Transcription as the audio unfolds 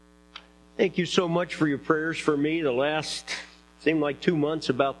Thank you so much for your prayers for me the last, seemed like 2 months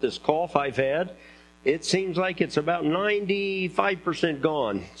about this cough I've had. It seems like it's about 95%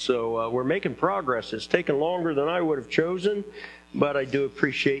 gone. So we're making progress. It's taken longer than I would have chosen, but I do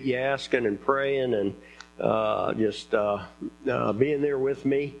appreciate you asking and praying and just being there with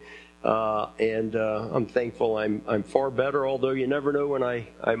me. And I'm thankful I'm far better, although you never know when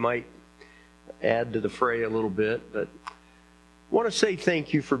I might add to the fray a little bit. But I want to say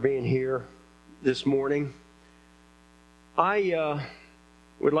thank you for being here this morning. I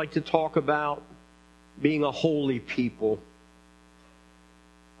would like to talk about being a holy people.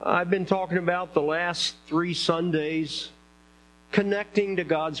 I've been talking about the last 3 Sundays, connecting to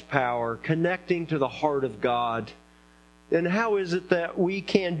God's power, connecting to the heart of God. And how is it that we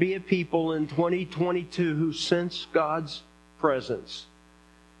can be a people in 2022 who sense God's presence?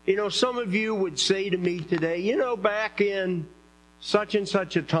 You know, some of you would say to me today, you know, back in such and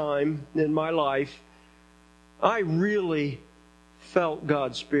such a time in my life, I really felt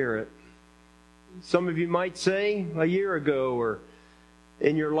God's Spirit. Some of you might say a year ago or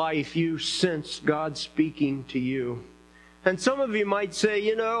in your life you sensed God speaking to you. And some of you might say,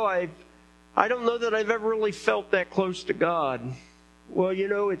 you know, I don't know that I've ever really felt that close to God. Well, you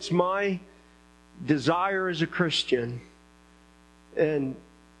know, it's my desire as a Christian and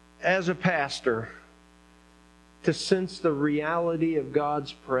as a pastor to sense the reality of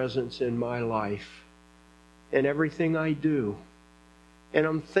God's presence in my life and everything I do. And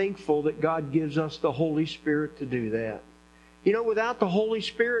I'm thankful that God gives us the Holy Spirit to do that. You know, without the Holy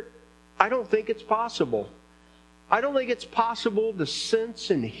Spirit, I don't think it's possible. I don't think it's possible to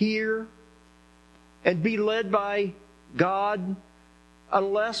sense and hear and be led by God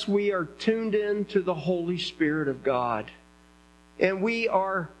unless we are tuned in to the Holy Spirit of God. And we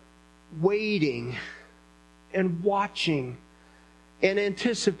are waiting and watching and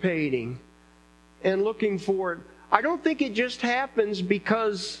anticipating and looking for it. I don't think it just happens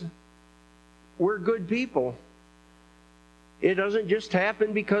because we're good people. It doesn't just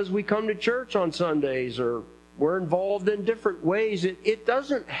happen because we come to church on Sundays or we're involved in different ways. It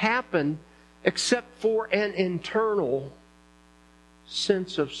doesn't happen except for an internal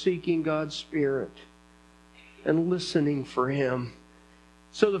sense of seeking God's Spirit and listening for Him.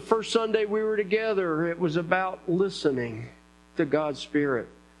 So the first Sunday we were together, it was about listening to God's Spirit.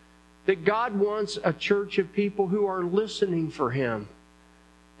 That God wants a church of people who are listening for Him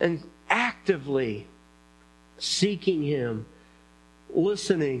and actively seeking Him,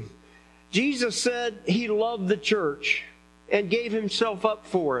 listening. Jesus said He loved the church and gave Himself up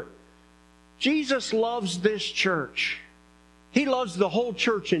for it. Jesus loves this church. He loves the whole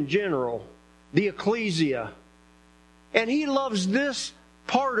church in general, the ecclesia. And He loves this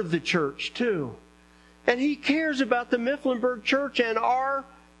part of the church too. And He cares about the Mifflinburg church and our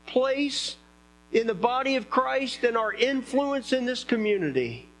place in the body of Christ and our influence in this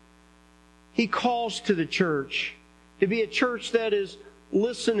community. He calls to the church to be a church that is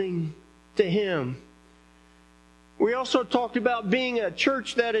listening to Him. We also talked about being a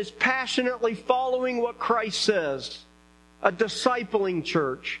church that is passionately following what Christ says. A discipling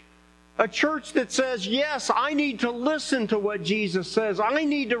church. A church that says, yes, I need to listen to what Jesus says. I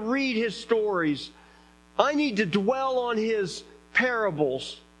need to read His stories. I need to dwell on His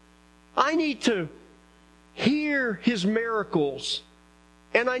parables. I need to hear His miracles.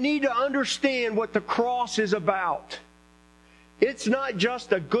 And I need to understand what the cross is about. It's not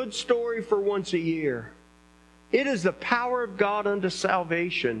just a good story for once a year. It is the power of God unto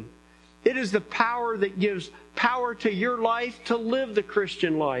salvation. It is the power that gives power to your life to live the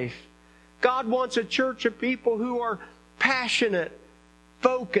Christian life. God wants a church of people who are passionate,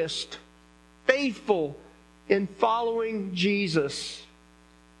 focused, faithful in following Jesus.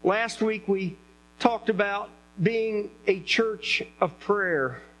 Last week we talked about being a church of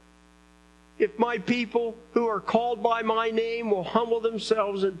prayer. If my people who are called by my name will humble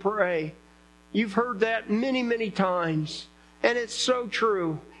themselves and pray. You've heard that many, many times. And it's so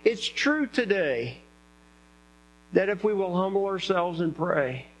true. It's true today that if we will humble ourselves and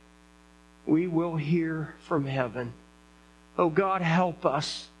pray, we will hear from heaven. Oh God, help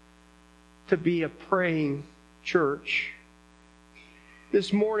us to be a praying church.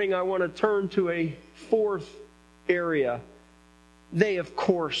 This morning I want to turn to a fourth area. They, of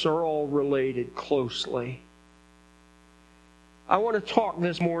course, are all related closely. I want to talk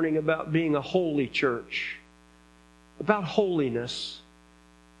this morning about being a holy church, about holiness,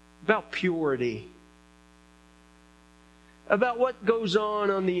 about purity, about what goes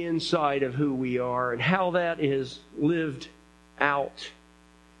on the inside of who we are and how that is lived out.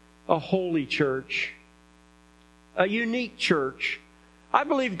 A holy church, a unique church, I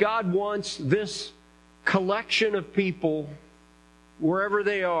believe God wants this collection of people, wherever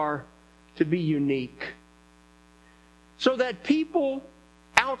they are, to be unique. So that people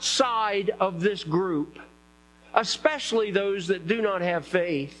outside of this group, especially those that do not have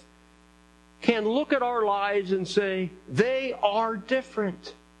faith, can look at our lives and say, they are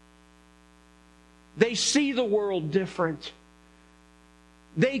different. They see the world different.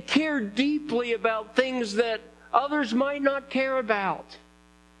 They care deeply about things that others might not care about.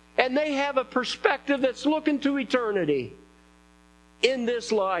 And they have a perspective that's looking to eternity in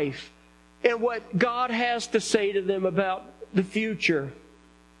this life and what God has to say to them about the future.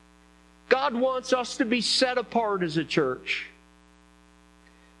 God wants us to be set apart as a church.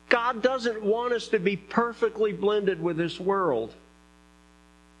 God doesn't want us to be perfectly blended with this world.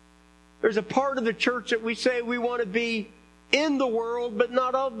 There's a part of the church that we say we want to be in the world, but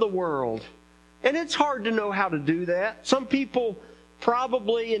not of the world. And it's hard to know how to do that. Some people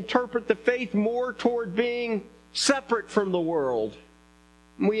probably interpret the faith more toward being separate from the world.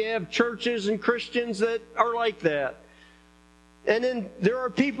 We have churches and Christians that are like that. And then there are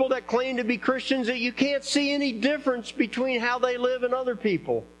people that claim to be Christians that you can't see any difference between how they live and other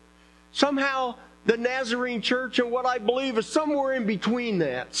people. Somehow the Nazarene church and what I believe is somewhere in between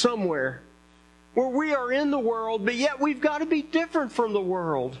that, somewhere, where we are in the world, but yet we've got to be different from the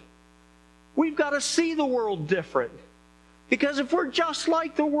world. We've got to see the world different. Because if we're just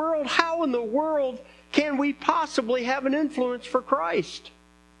like the world, how in the world can we possibly have an influence for Christ?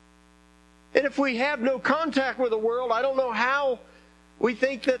 And if we have no contact with the world, I don't know how we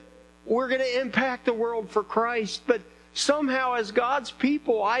think that we're going to impact the world for Christ. But somehow as God's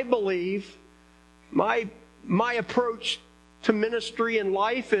people, I believe, my approach to ministry and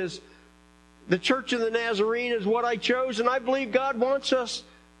life is the Church of the Nazarene is what I chose. And I believe God wants us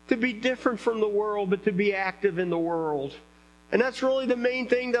to be different from the world, but to be active in the world. And that's really the main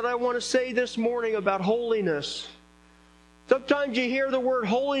thing that I want to say this morning about holiness. Sometimes you hear the word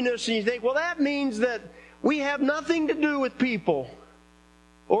holiness and you think, well, that means that we have nothing to do with people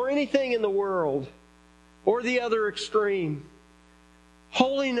or anything in the world or the other extreme.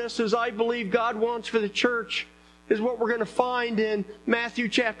 Holiness, as I believe God wants for the church, is what we're going to find in Matthew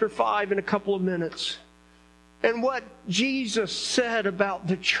chapter 5 in a couple of minutes. And what Jesus said about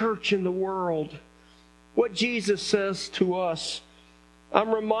the church in the world. What Jesus says to us.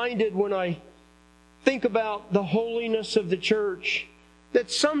 I'm reminded when I think about the holiness of the church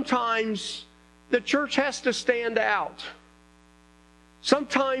that sometimes the church has to stand out.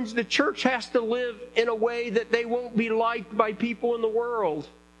 Sometimes the church has to live in a way that they won't be liked by people in the world.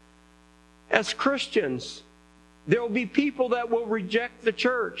 As Christians, there will be people that will reject the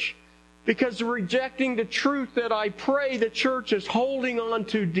church because they're rejecting the truth that I pray the church is holding on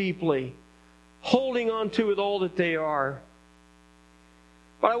to deeply, holding on to with all that they are.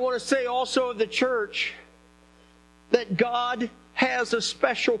 But I want to say also of the church that God has a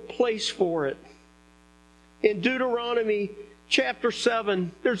special place for it. In Deuteronomy chapter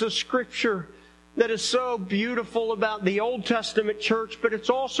 7, there's a scripture that is so beautiful about the Old Testament church, but it's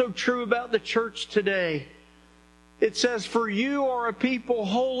also true about the church today. It says, "For you are a people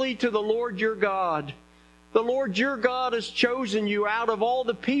holy to the Lord your God. The Lord your God has chosen you out of all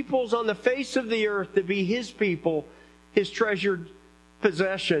the peoples on the face of the earth to be His people, His treasured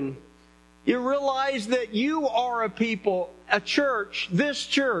possession." You realize that you are a people, a church. This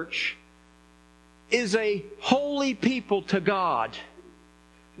church is a holy people to God.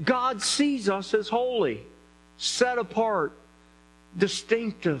 God sees us as holy, set apart,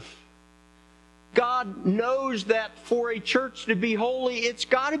 distinctive. God knows that for a church to be holy, it's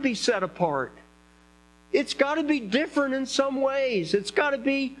got to be set apart. It's got to be different in some ways. It's got to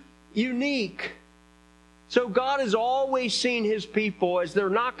be unique. So God has always seen His people as they're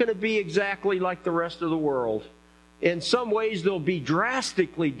not going to be exactly like the rest of the world. In some ways, they'll be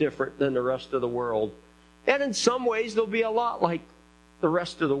drastically different than the rest of the world. And in some ways, they'll be a lot like the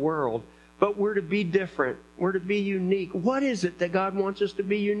rest of the world. But we're to be different. We're to be unique. What is it that God wants us to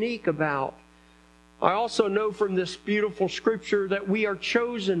be unique about? I also know from this beautiful scripture that we are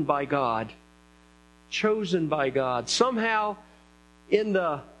chosen by God. Chosen by God. Somehow, in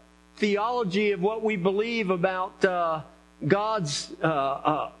the theology of what we believe about God's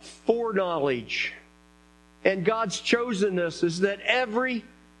foreknowledge and God's chosenness is that every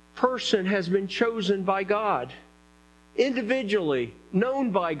person has been chosen by God. Individually,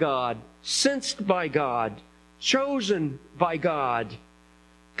 known by God, sensed by God, chosen by God.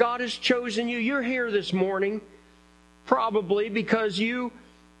 God has chosen you. You're here this morning probably because you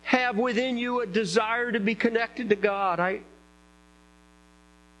have within you a desire to be connected to God.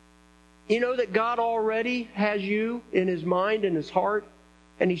 You know that God already has you in His mind and His heart.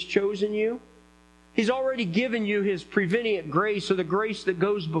 and He's chosen you. He's already given you His prevenient grace, or the grace that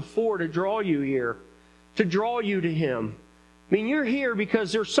goes before, to draw you here, to draw you to Him. I mean, you're here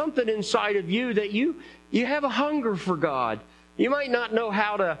because there's something inside of you that you have a hunger for God. You might not know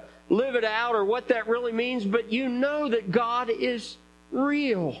how to live it out or what that really means, but you know that God is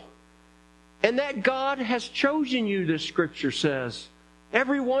real. And that God has chosen you, the Scripture says.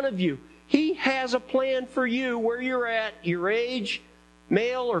 Every one of you. He has a plan for you where you're at, your age,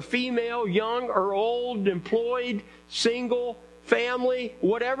 male or female, young or old, employed, single, family,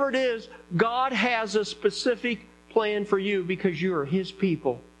 whatever it is. God has a specific plan for you because you are His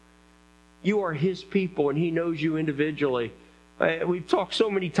people. You are His people, and He knows you individually. We've talked so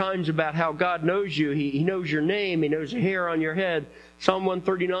many times about how God knows you. He knows your name. He knows the hair on your head. Psalm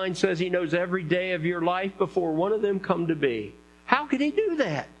 139 says He knows every day of your life before one of them come to be. How can He do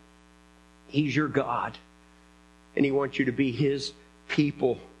that? He's your God, and He wants you to be His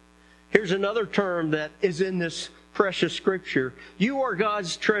people. Here's another term that is in this precious Scripture. You are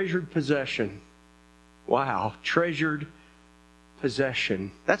God's treasured possession. Wow, treasured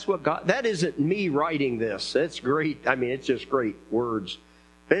possession. That's what God, that isn't me writing this. It's great. I mean, it's just great words.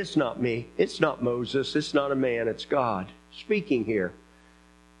 But it's not me. It's not Moses. It's not a man. It's God speaking here.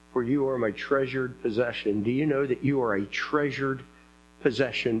 For you are my treasured possession. Do you know that you are a treasured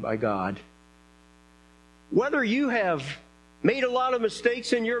possession by God? Whether you have made a lot of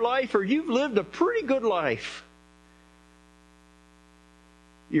mistakes in your life or you've lived a pretty good life,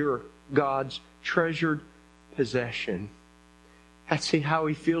 you're God's treasured possession. That's how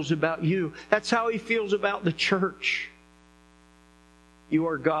He feels about you. That's how He feels about the church. You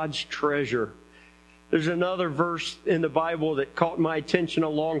are God's treasure. There's another verse in the Bible that caught my attention a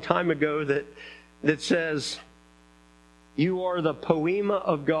long time ago that says, you are the poema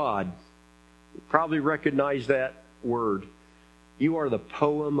of God. You probably recognize that word. You are the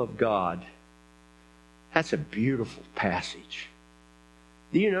poem of God. That's a beautiful passage.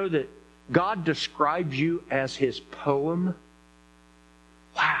 Do you know that God describes you as His poem?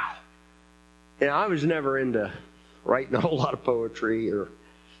 Wow. And I was never into writing a whole lot of poetry.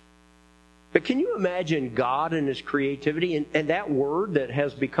 But can you imagine God and His creativity? And that word that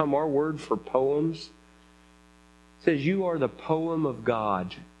has become our word for poems says you are the poem of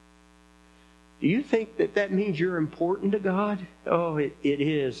God. Do you think that means you're important to God? Oh, it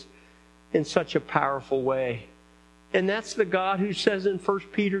is in such a powerful way. And that's the God who says in 1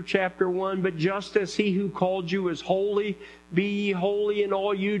 Peter chapter 1, but just as He who called you is holy, be ye holy in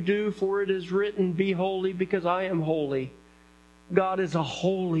all you do, for it is written, be holy because I am holy. God is a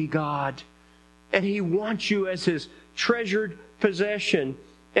holy God. And He wants you as His treasured possession.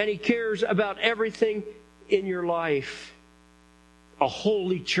 And He cares about everything in your life. A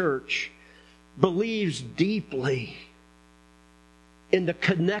holy church believes deeply in the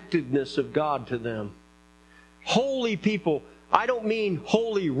connectedness of God to them. Holy people, I don't mean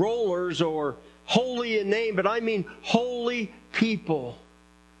holy rollers or holy in name, but I mean holy people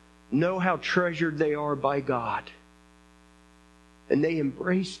know how treasured they are by God. And they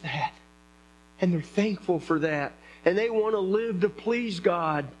embrace that. And they're thankful for that. And they want to live to please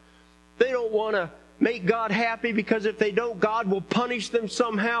God. They don't want to make God happy because if they don't, God will punish them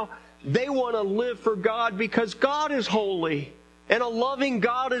somehow. They want to live for God because God is holy. And a loving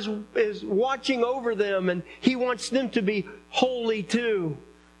God is watching over them, and He wants them to be holy too.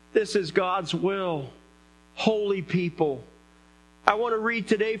 This is God's will. Holy people. I want to read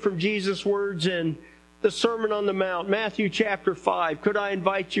today from Jesus' words in the Sermon on the Mount, Matthew chapter 5. Could I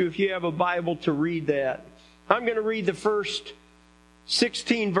invite you, if you have a Bible, to read that? I'm going to read the first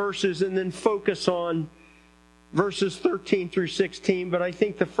 16 verses and then focus on verses 13 through 16. But I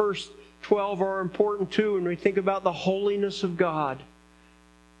think the first 12 are important too when we think about the holiness of God.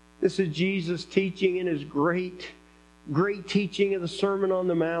 This is Jesus teaching in His great teaching of the Sermon on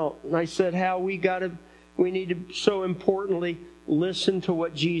the Mount. And I said how we need to so importantly listen to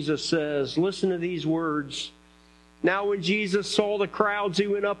what Jesus says. Listen to these words. Now when Jesus saw the crowds, He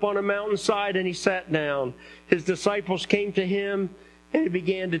went up on a mountainside and He sat down. His disciples came to Him and He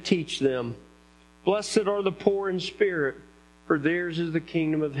began to teach them. Blessed are the poor in spirit, for theirs is the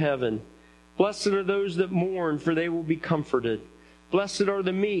kingdom of heaven. Blessed are those that mourn, for they will be comforted. Blessed are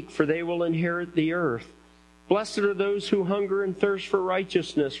the meek, for they will inherit the earth. Blessed are those who hunger and thirst for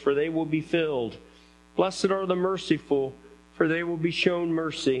righteousness, for they will be filled. Blessed are the merciful, for they will be shown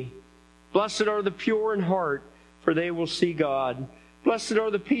mercy. Blessed are the pure in heart, for they will see God. Blessed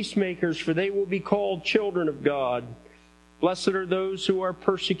are the peacemakers, for they will be called children of God. Blessed are those who are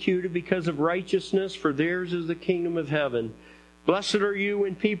persecuted because of righteousness, for theirs is the kingdom of heaven. Blessed are you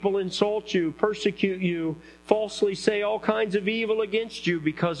when people insult you, persecute you, falsely say all kinds of evil against you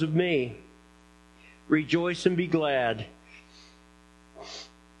because of me. Rejoice and be glad,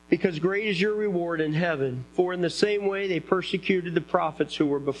 because great is your reward in heaven. For in the same way they persecuted the prophets who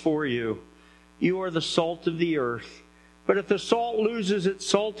were before you. You are the salt of the earth. But if the salt loses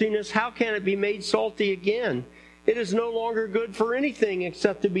its saltiness, how can it be made salty again? It is no longer good for anything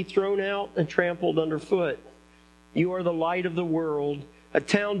except to be thrown out and trampled underfoot. You are the light of the world. A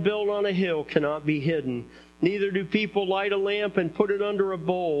town built on a hill cannot be hidden. Neither do people light a lamp and put it under a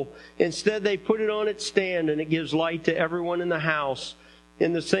bowl. Instead, they put it on its stand, and it gives light to everyone in the house.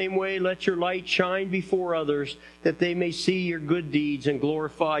 In the same way, let your light shine before others, that they may see your good deeds and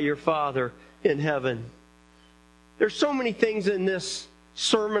glorify your Father in heaven. There's so many things in this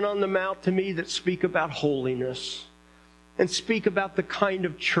Sermon on the Mount to me that speak about holiness and speak about the kind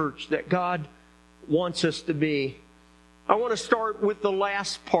of church that God wants us to be. I want to start with the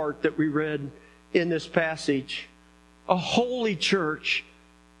last part that we read in this passage. A holy church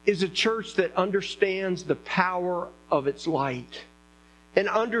is a church that understands the power of its light and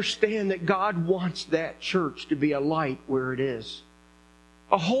understand that God wants that church to be a light where it is.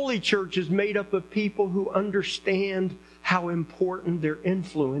 A holy church is made up of people who understand how important their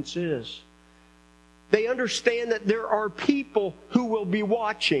influence is. They understand that there are people who will be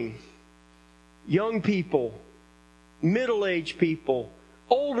watching. Young people, middle-aged people,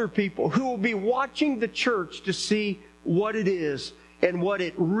 older people who will be watching the church to see what it is and what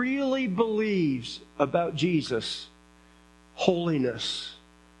it really believes about Jesus. Holiness.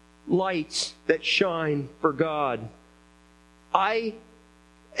 Lights that shine for God.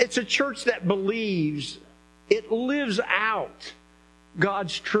 It's a church that believes, it lives out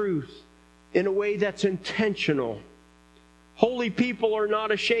God's truth in a way that's intentional. Holy people are not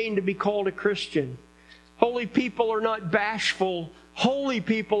ashamed to be called a Christian. Holy people are not bashful. Holy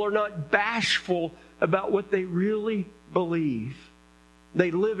people are not bashful about what they really believe.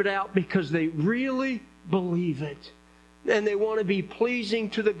 They live it out because they really believe it. And they want to be pleasing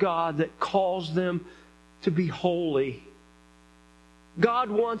to the God that calls them to be holy. God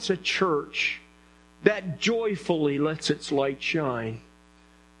wants a church that joyfully lets its light shine.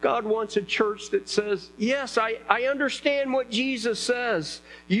 God wants a church that says, yes, I understand what Jesus says.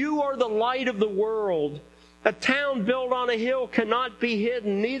 You are the light of the world. A town built on a hill cannot be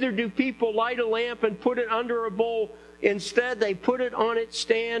hidden. Neither do people light a lamp and put it under a bowl. Instead, they put it on its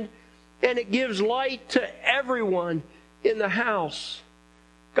stand, and it gives light to everyone in the house.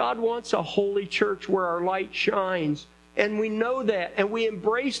 God wants a holy church where our light shines. And we know that, and we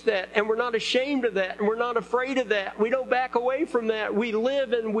embrace that, and we're not ashamed of that, and we're not afraid of that. We don't back away from that. We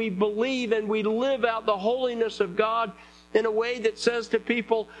live and we believe and we live out the holiness of God in a way that says to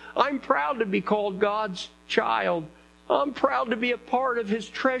people, I'm proud to be called God's child. I'm proud to be a part of His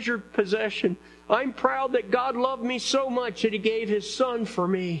treasured possession. I'm proud that God loved me so much that He gave His Son for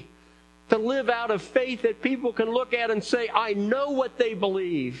me. To live out of faith that people can look at and say, I know what they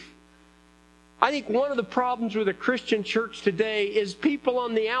believe. I think one of the problems with a Christian church today is people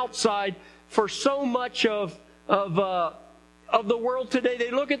on the outside, for so much of the world today, they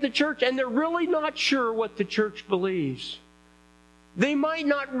look at the church and they're really not sure what the church believes. They might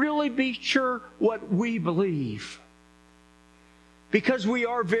not really be sure what we believe. Because we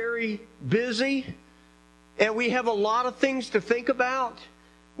are very busy and we have a lot of things to think about.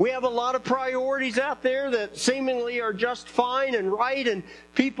 We have a lot of priorities out there that seemingly are just fine and right, and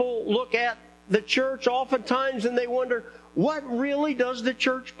people look at the church oftentimes and they wonder, what really does the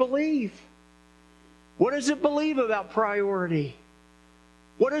church believe? What does it believe about priority?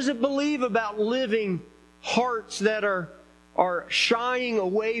 What does it believe about living hearts that are shying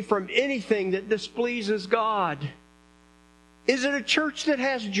away from anything that displeases God? Is it a church that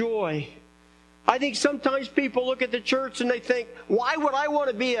has joy? I think sometimes people look at the church and they think, why would I want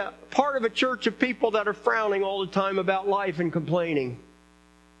to be a part of a church of people that are frowning all the time about life and complaining?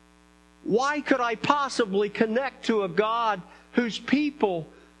 Why could I possibly connect to a God whose people,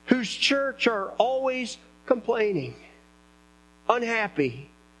 whose church are always complaining,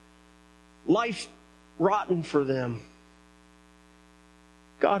 unhappy, life rotten for them?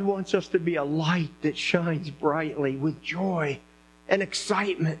 God wants us to be a light that shines brightly with joy and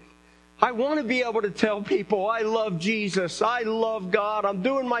excitement. I want to be able to tell people, I love Jesus, I love God, I'm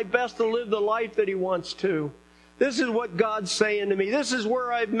doing my best to live the life that He wants to. This is what God's saying to me. This is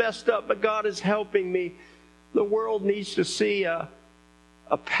where I've messed up, but God is helping me. The world needs to see a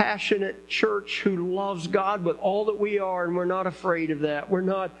passionate church who loves God with all that we are, and we're not afraid of that. We're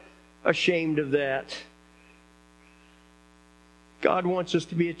not ashamed of that. God wants us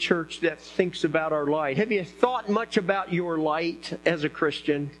to be a church that thinks about our light. Have you thought much about your light as a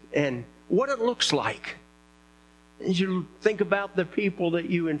Christian and what it looks like? As you think about the people that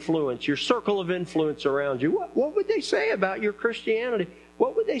you influence, your circle of influence around you, what would they say about your Christianity?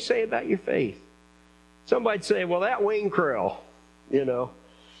 What would they say about your faith? Somebody'd say, well, that Wayne Krell,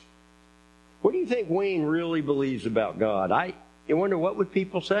 What do you think Wayne really believes about God? I wonder what would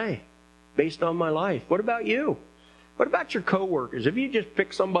people say based on my life. What about you? What about your coworkers? If you just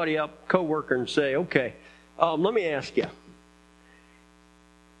pick somebody up, coworker, and say, okay, let me ask you,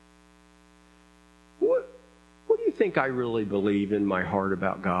 what do you think I really believe in my heart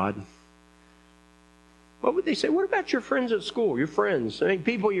about God? What would they say? What about your friends at school, your friends? I mean,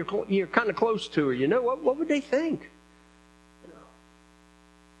 people you're kind of close to, what would they think?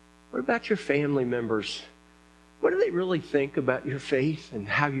 What about your family members? What do they really think about your faith and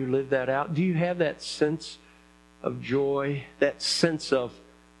how you live that out? Do you have that sense of joy, that sense of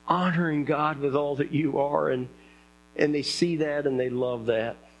honoring God with all that you are? And they see that and they love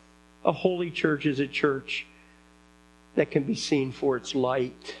that. A holy church is a church that can be seen for its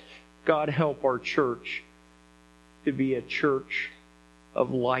light. God help our church to be a church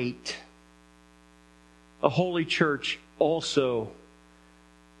of light. A holy church also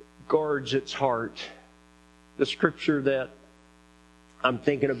guards its heart. The scripture that I'm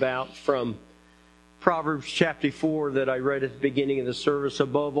thinking about from Proverbs chapter 4 that I read at the beginning of the service,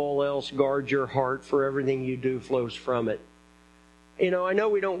 above all else, guard your heart, for everything you do flows from it. I know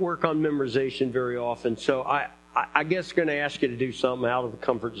we don't work on memorization very often, so I guess going to ask you to do something out of the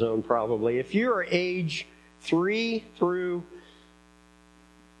comfort zone probably. If you're age 3 through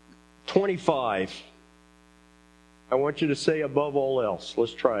 25, I want you to say above all else.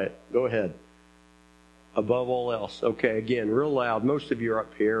 Let's try it. Go ahead. Above all else. Okay, again, real loud. Most of you are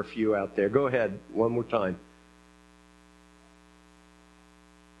up here, a few out there. Go ahead, one more time.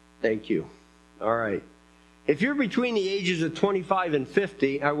 Thank you. All right. If you're between the ages of 25 and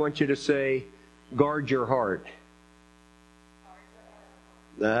 50, I want you to say, guard your heart.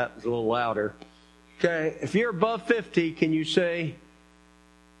 That was a little louder. Okay, if you're above 50, can you say,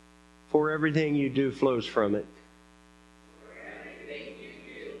 for everything you do flows from it?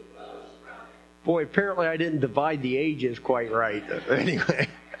 Boy, apparently I didn't divide the ages quite right. Anyway.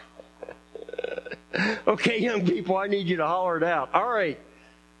 Okay, young people, I need you to holler it out. All right.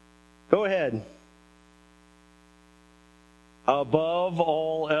 Go ahead. Above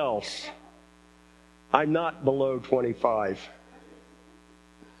all else. I'm not below 25.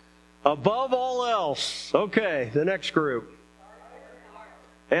 Above all else. Okay, the next group.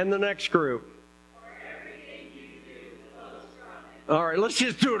 And the next group. All right, let's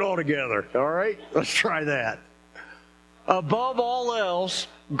just do it all together. All right? Let's try that. Above all else,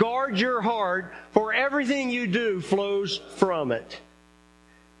 guard your heart, for everything you do flows from it.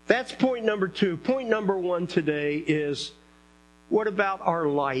 That's point number 2. Point number 1 today is, what about our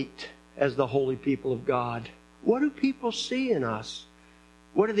light as the holy people of God? What do people see in us?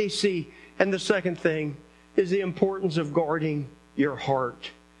 What do they see? And the second thing is the importance of guarding your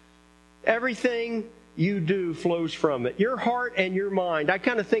heart. Everything you do flows from it. Your heart and your mind. I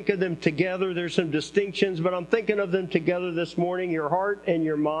kind of think of them together. There's some distinctions, but I'm thinking of them together this morning. Your heart and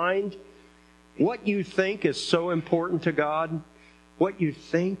your mind. What you think is so important to God. What you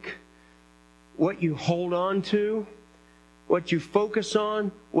think. What you hold on to. What you focus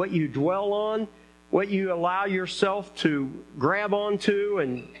on. What you dwell on. What you allow yourself to grab onto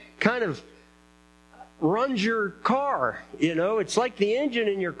and kind of runs your car. It's like the engine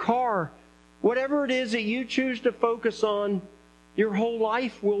in your car. Whatever it is that you choose to focus on, your whole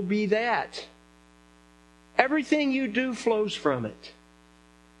life will be that. Everything you do flows from it.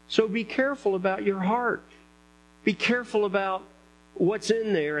 So be careful about your heart. Be careful about what's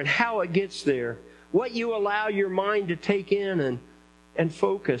in there and how it gets there. What you allow your mind to take in and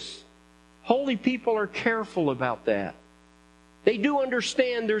focus. Holy people are careful about that. They do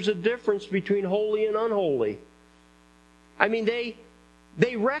understand there's a difference between holy and unholy. I mean,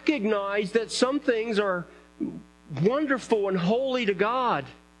 they recognize that some things are wonderful and holy to God,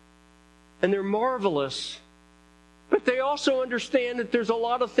 and they're marvelous. But they also understand that there's a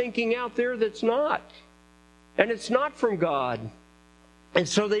lot of thinking out there that's not. And it's not from God. And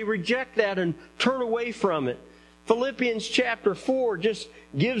so they reject that and turn away from it. Philippians chapter 4 just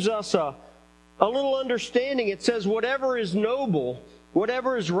gives us a little understanding. It says, whatever is noble,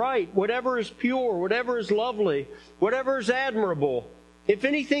 whatever is right, whatever is pure, whatever is lovely, whatever is admirable, if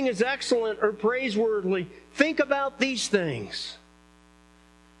anything is excellent or praiseworthy, think about these things.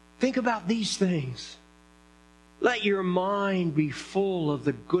 Think about these things. Let your mind be full of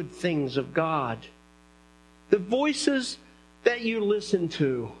the good things of God. The voices that you listen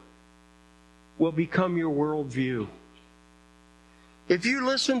to will become your worldview. If you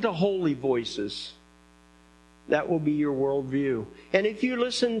listen to holy voices, that will be your worldview. And if you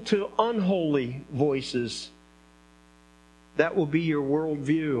listen to unholy voices, that will be your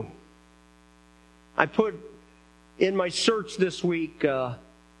worldview. I put in my search this week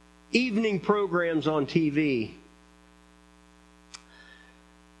evening programs on TV.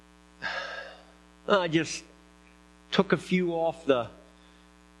 I just took a few off the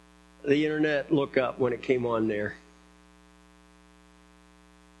internet lookup when it came on there.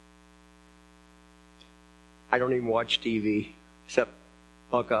 I don't even watch TV except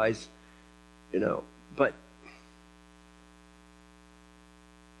Buckeyes, but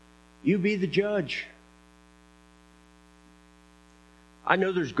you be the judge. I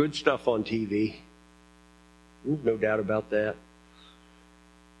know there's good stuff on TV. There's no doubt about that.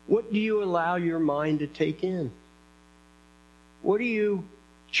 What do you allow your mind to take in? What are you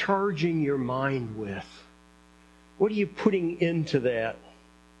charging your mind with? What are you putting into that?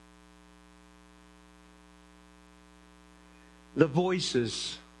 The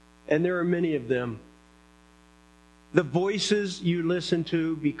voices, and there are many of them. The voices you listen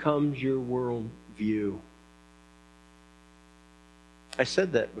to becomes your worldview. I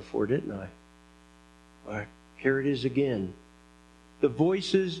said that before, didn't I? All right, here it is again. The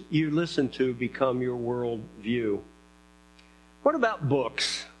voices you listen to become your worldview. What about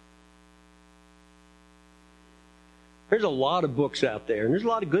books? There's a lot of books out there, and there's a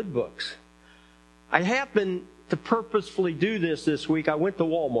lot of good books. I happened to purposefully do this week. I went to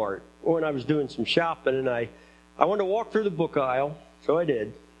Walmart when I was doing some shopping, and I wanted to walk through the book aisle, so I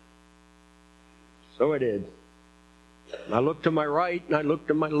did. I looked to my right, and I looked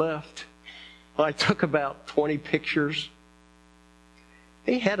to my left. I took about 20 pictures.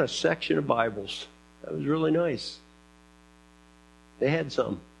 They had a section of Bibles. That was really nice. They had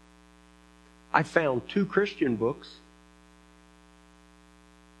some. I found 2 Christian books.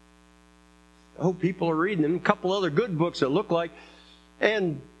 I hope people are reading them. A couple other good books that look like.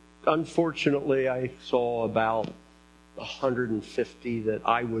 And unfortunately, I saw about 150 that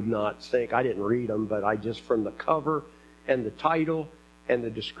I would not think. I didn't read them, but I just from the cover and the title and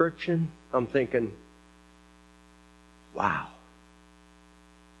the description, I'm thinking, wow.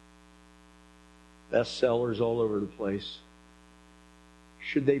 Bestsellers all over the place.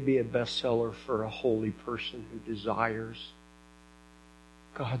 Should they be a bestseller for a holy person who desires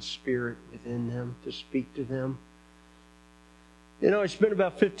God's Spirit within them to speak to them? I spent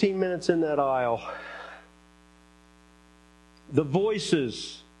about 15 minutes in that aisle. The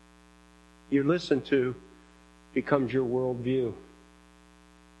voices you listen to becomes your worldview.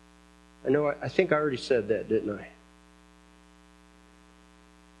 I think I already said that, didn't I?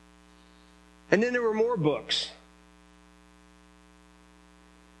 And then there were more books.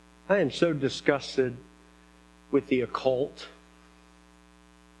 I am so disgusted with the occult.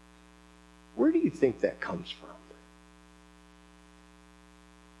 Where do you think that comes from?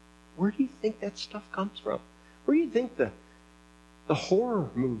 Where do you think that stuff comes from? Where do you think the horror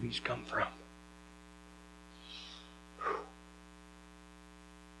movies come from?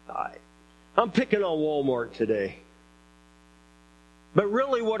 I'm picking on Walmart today. But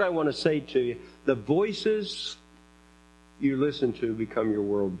really what I want to say to you, the voices you listen to become your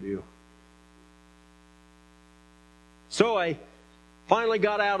worldview. So I finally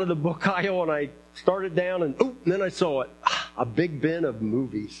got out of the book aisle and I started down and then I saw it. A big bin of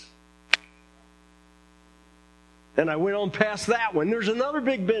movies. And I went on past that one. There's another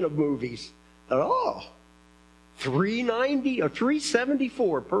big bin of movies. $3.90 or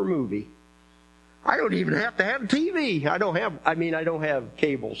 $3.74 per movie. I don't even have to have TV. I don't have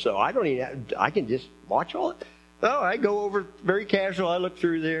cable, so I can just watch all it. I go over very casual. I look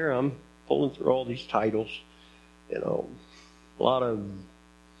through there. I'm pulling through all these titles. A lot of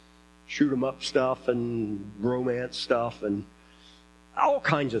shoot 'em up stuff and romance stuff and all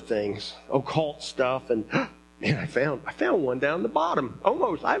kinds of things, occult stuff. And man, I found one down the bottom.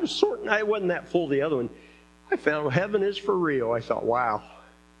 Almost. I was sorting. I wasn't that full. The other one, I found Heaven is for Real. I thought, wow,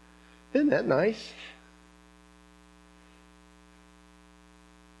 isn't that nice?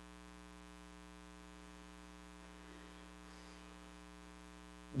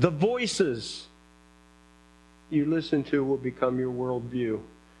 The voices you listen to will become your worldview.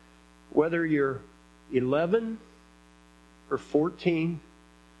 Whether you're 11 or 14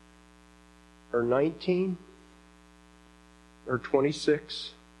 or 19 or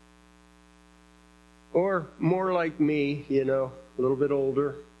 26 or more like me, a little bit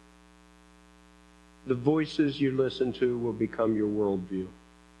older, the voices you listen to will become your worldview.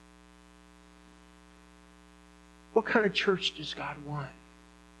 What kind of church does God want?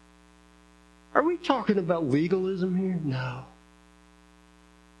 Are we talking about legalism here? No.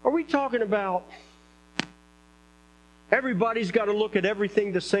 Are we talking about everybody's got to look at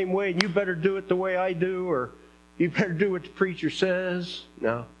everything the same way and you better do it the way I do, or you better do what the preacher says?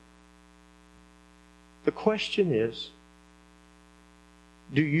 No. The question is,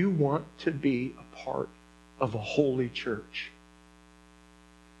 do you want to be a part of a holy church?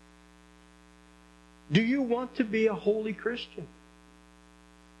 Do you want to be a holy Christian?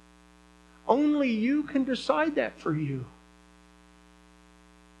 Only you can decide that for you.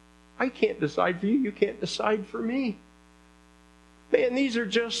 I can't decide for you. You can't decide for me. Man, these are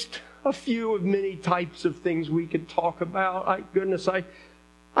just a few of many types of things we could talk about.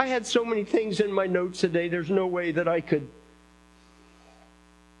 I had so many things in my notes today, there's no way that I could.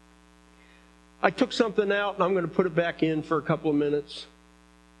 I took something out and I'm going to put it back in for a couple of minutes.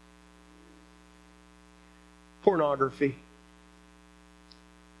 Pornography.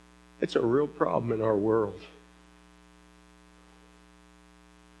 It's a real problem in our world.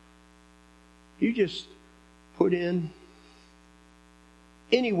 You just put in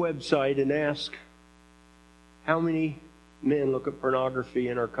any website and ask how many men look at pornography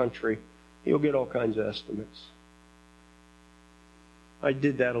in our country. You'll get all kinds of estimates. I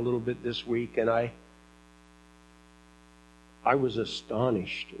did that a little bit this week, and I was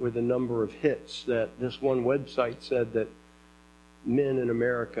astonished with the number of hits that this one website said that men in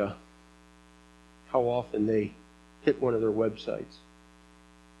America, how often they hit one of their websites.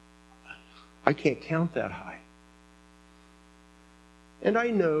 I can't count that high. And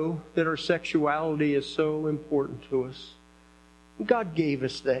I know that our sexuality is so important to us. God gave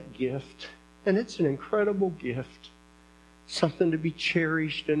us that gift, and it's an incredible gift. Something to be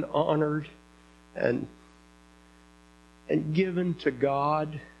cherished and honored and given to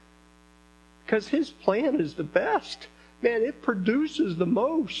God. Because His plan is the best. Man, it produces the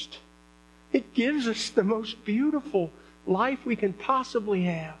most. It gives us the most beautiful life we can possibly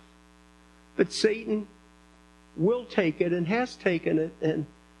have. But Satan will take it and has taken it, and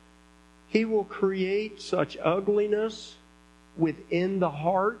he will create such ugliness within the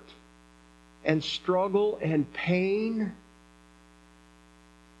heart and struggle and pain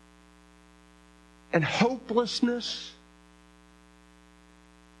and hopelessness.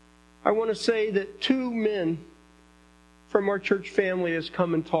 I want to say that 2 men from our church family has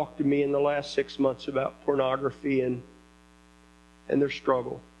come and talked to me in the last 6 months about pornography and their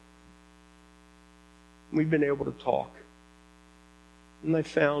struggle. We've been able to talk. And I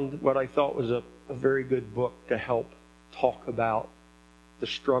found what I thought was a very good book to help talk about the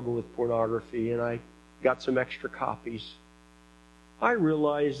struggle with pornography, and I got some extra copies. I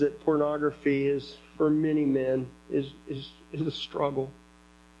realize that pornography is, for many men, is a struggle.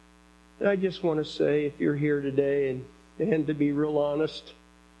 And I just want to say, if you're here today, and to be real honest,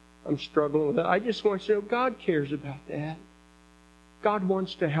 I'm struggling with that. I just want you to know God cares about that. God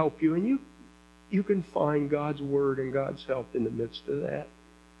wants to help you, and you can find God's Word and God's help in the midst of that.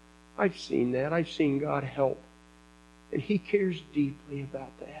 I've seen that. I've seen God help. And He cares deeply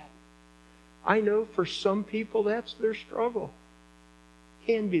about that. I know for some people that's their struggle.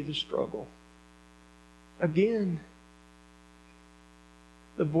 Can be the struggle. Again,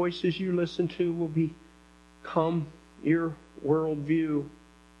 the voices you listen to will become your worldview.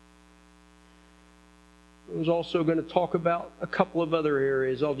 I was also going to talk about a couple of other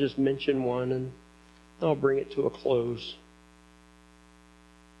areas. I'll just mention one and I'll bring it to a close.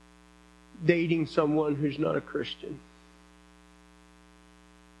 Dating someone who's not a Christian.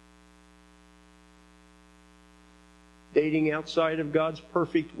 Dating outside of God's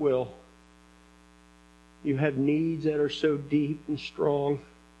perfect will. You have needs that are so deep and strong.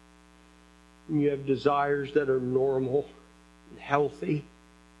 And you have desires that are normal and healthy.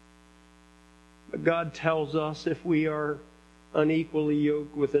 But God tells us if we are unequally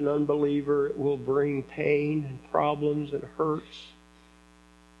yoked with an unbeliever, it will bring pain and problems and hurts.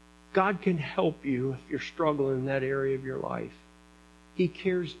 God can help you if you're struggling in that area of your life. He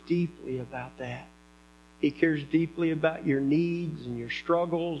cares deeply about that. He cares deeply about your needs and your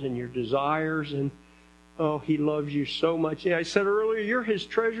struggles and your desires. And oh, He loves you so much. I said earlier, you're His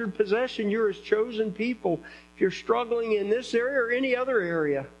treasured possession. You're His chosen people. If you're struggling in this area or any other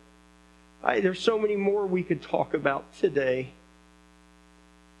area, there's so many more we could talk about today.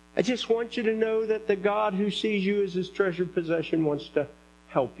 I just want you to know that the God who sees you as His treasured possession wants to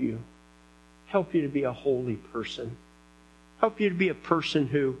help you. Help you to be a holy person. Help you to be a person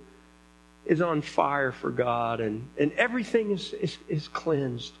who is on fire for God and everything is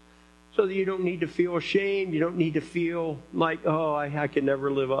cleansed. So that you don't need to feel ashamed. You don't need to feel like, oh, I can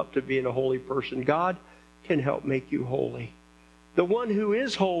never live up to being a holy person. God can help make you holy. The one who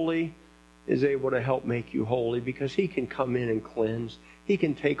is holy is able to help make you holy because he can come in and cleanse. He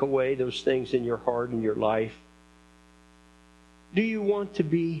can take away those things in your heart and your life. Do you want to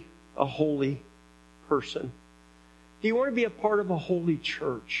be a holy person? Do you want to be a part of a holy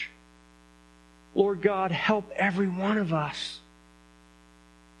church? Lord God, help every one of us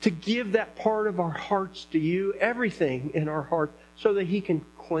to give that part of our hearts to you, everything in our heart, so that he can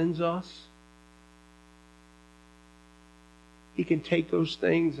cleanse us. He can take those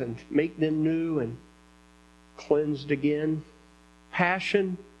things and make them new and cleansed again.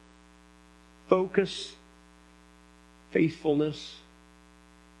 Passion, focus, faithfulness.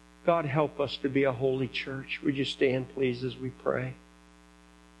 God, help us to be a holy church. Would you stand, please, as we pray?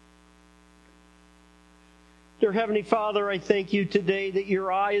 Dear Heavenly Father, I thank you today that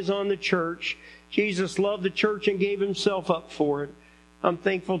your eye is on the church. Jesus loved the church and gave himself up for it. I'm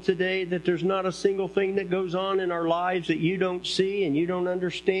thankful today that there's not a single thing that goes on in our lives that you don't see and you don't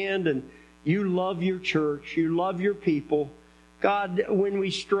understand, and you love your church. You love your people. God, when we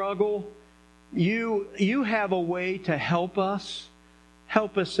struggle, you have a way to help us.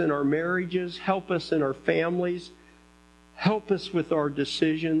 Help us in our marriages. Help us in our families. Help us with our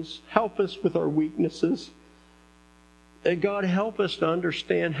decisions. Help us with our weaknesses. And God, help us to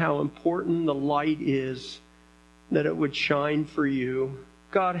understand how important the light is, that it would shine for you.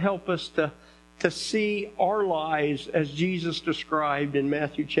 God, help us to see our lives as Jesus described in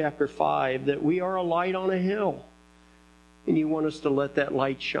Matthew chapter 5, that we are a light on a hill. And you want us to let that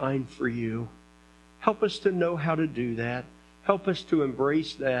light shine for you. Help us to know how to do that. Help us to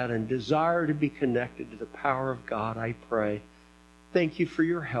embrace that and desire to be connected to the power of God, I pray. Thank you for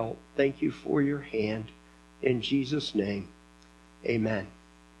your help. Thank you for your hand. In Jesus' name, amen.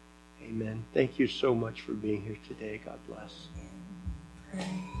 Amen. Thank you so much for being here today. God bless.